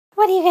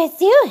are you guys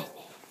doing?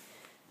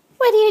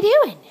 What are you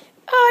doing?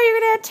 Oh, you're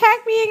going to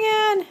attack me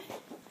again.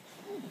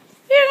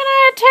 You're going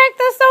to attack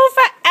the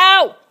sofa.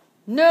 Ow!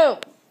 No.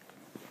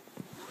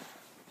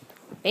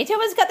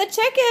 Beethoven's got the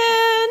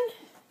chicken.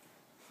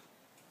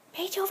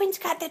 Beethoven's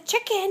got the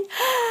chicken.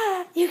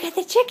 You got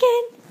the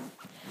chicken.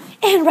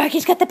 And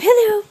Rocky's got the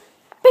pillow.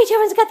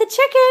 Beethoven's got the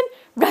chicken.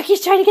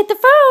 Rocky's trying to get the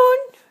phone.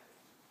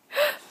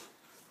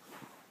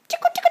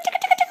 Tickle, tickle, tickle,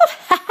 tickle, tickle.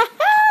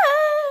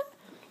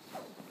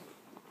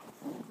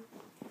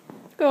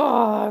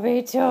 Oh,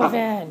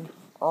 Beethoven.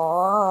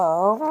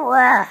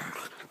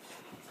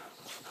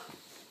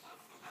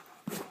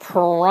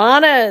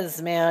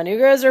 Piranhas, man. You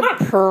guys are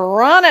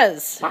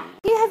piranhas.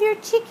 You have your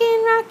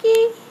chicken,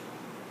 Rocky?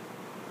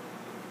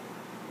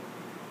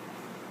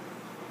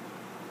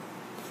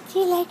 Do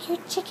you like your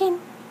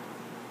chicken?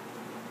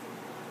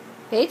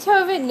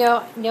 Beethoven,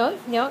 no,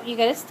 you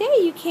gotta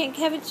stay. You can't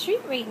have a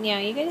treat right now.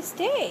 You gotta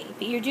stay.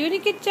 But you're doing a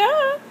good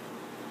job.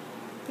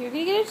 You're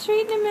gonna get a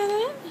treat in a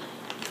minute.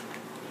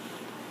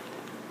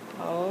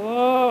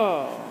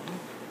 Oh.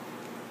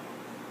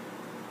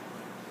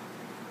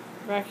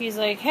 Rocky's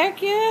like,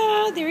 heck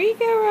yeah, there you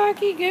go,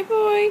 Rocky, good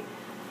boy.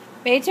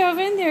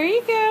 Beethoven, there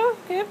you go,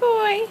 good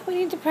boy. We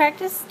need to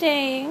practice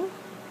staying.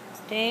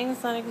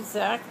 Staying's not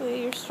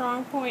exactly your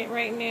strong point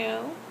right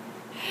now.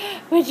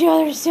 But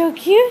y'all are so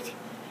cute.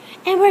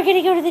 And we're going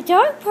to go to the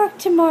dog park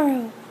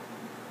tomorrow.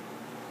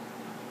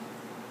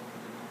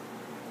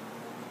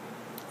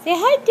 Say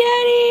hi,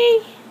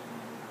 Daddy.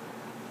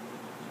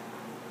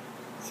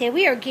 Say,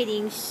 we are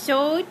getting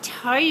so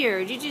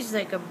tired. It is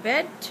like a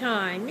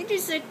bedtime. It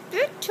is like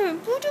bedtime.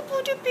 Buddha,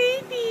 Buddha,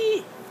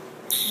 baby.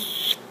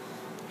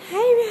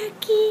 Hi,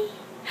 Rocky.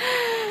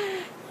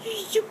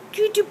 You're so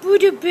cute,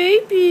 Buddha,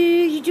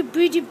 baby. You're the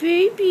Buddha,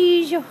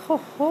 babies. Oh,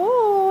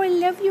 ho, I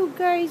love you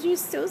guys. You're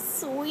so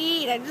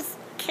sweet. I just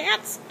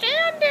can't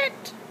stand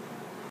it.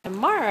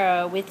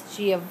 Tomorrow with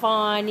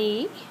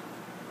Giovanni,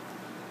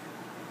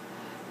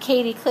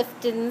 Katie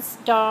Clifton's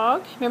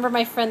dog. Remember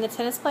my friend, the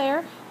tennis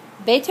player?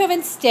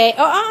 Beethoven, stay.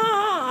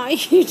 Oh,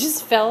 you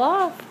just fell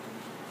off.